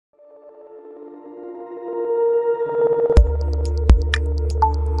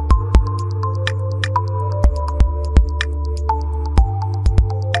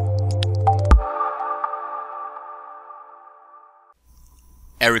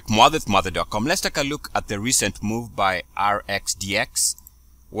Eric Muathe, Muathe.com. Let's take a look at the recent move by RXDX,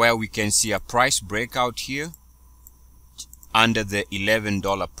 where we can see a price breakout here under the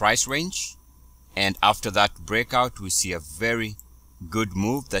 $11 price range. And after that breakout, we see a very good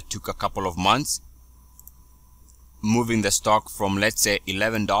move that took a couple of months, moving the stock from, let's say,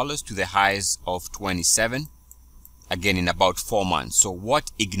 $11 to the highs of 27, again in about 4 months. So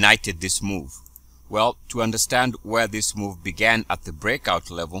what ignited this move? Well, to understand where this move began at the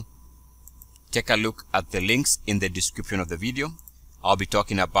breakout level, take a look at the links in the description of the video. I'll be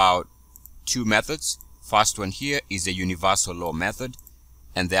talking about two methods. First one here is the universal law method,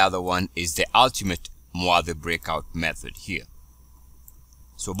 and the other one is the ultimate Muathe breakout method here.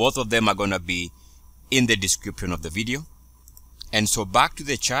 So both of them are going to be in the description of the video. And so back to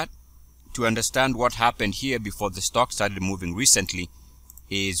the chart, to understand what happened here before the stock started moving recently,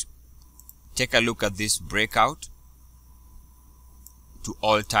 is take a look at this breakout to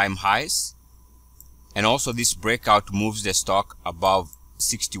all-time highs. And also this breakout moves the stock above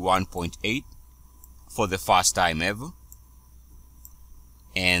 61.8 for the first time ever.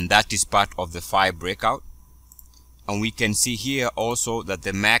 And that is part of the 5 breakout. And we can see here also that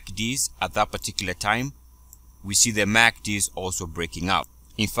the MACDs at that particular time, we see the MACDs also breaking out.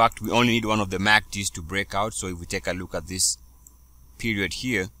 In fact, we only need one of the MACDs to break out. So if we take a look at this period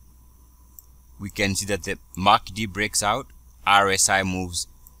here, we can see that the MACD breaks out, RSI moves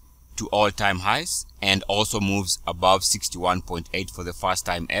to all-time highs, and also moves above 61.8 for the first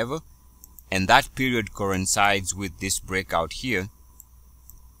time ever. And that period coincides with this breakout here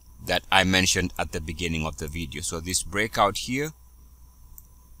that I mentioned at the beginning of the video. So this breakout here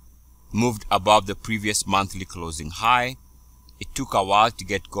moved above the previous monthly closing high. It took a while to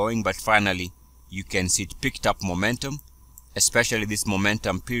get going, but finally you can see it picked up momentum. Especially this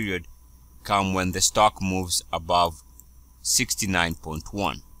momentum period come when the stock moves above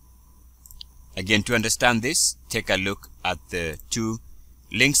 69.1. Again, to understand this, take a look at the two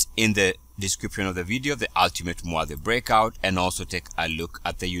links in the description of the video, the ultimate Muathe breakout, and also take a look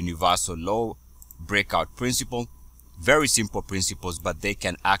at the universal law breakout principle. Very simple principles, but they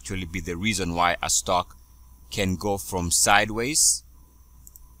can actually be the reason why a stock can go from sideways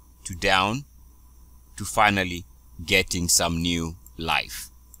to down to finally getting some new life.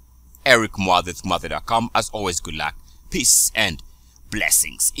 Eric Muathe, Muathe.com. As always, good luck, peace, and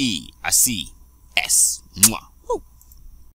blessings. E-A-C-S.